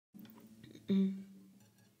When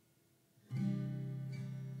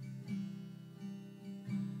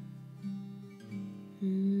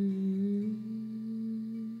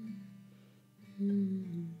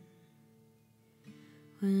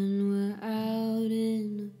we're out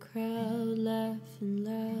in a crowd, laughing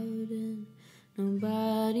loud and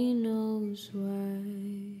nobody knows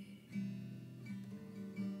why.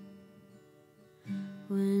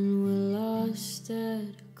 When we're lost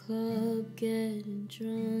at a club, getting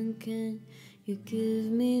drunk, and you give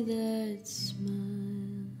me that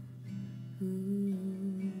smile.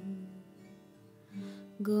 Ooh.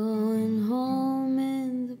 Going home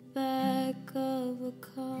in the back of a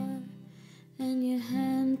car, and your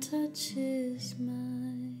hand touches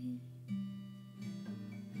mine.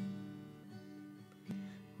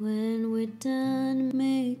 When we're done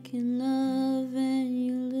making love and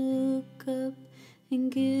you look up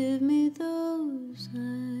and give me those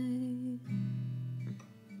eyes,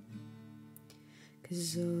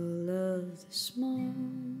 'cause all of the small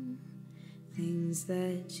things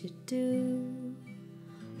that you do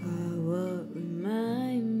are what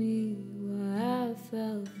remind me why I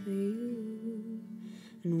fell for you.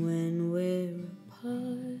 And when we're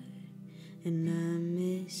apart and I'm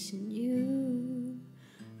missing you,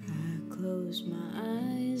 I close my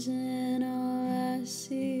eyes and all I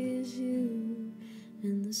see is you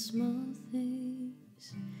and the small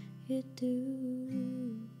things you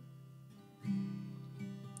do.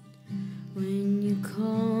 When you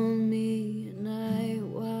call me at night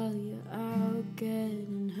while you're out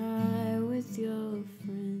getting high with your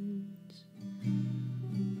friends,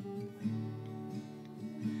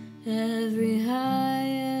 every high,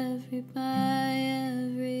 every bye,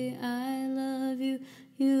 every I love you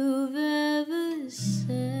you've ever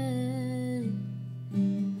said.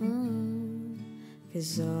 Oh,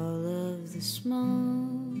 'cause all of the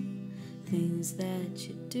small things that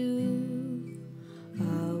you do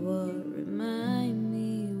are what remind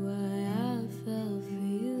me why I fell for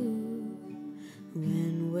you.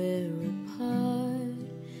 When we're apart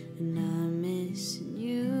and I'm missing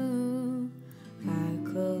you, I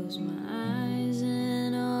close my eyes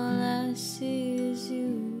and all I see is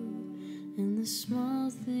you and the small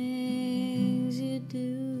things you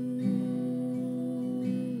do.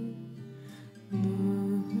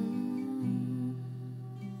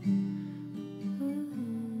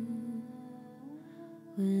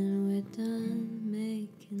 When we're done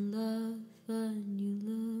making love and you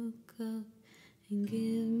look up and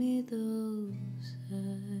give me those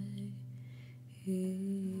eyes,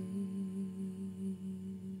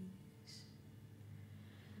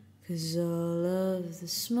 'cause all of the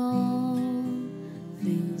small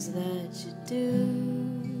things that you do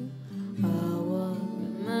are what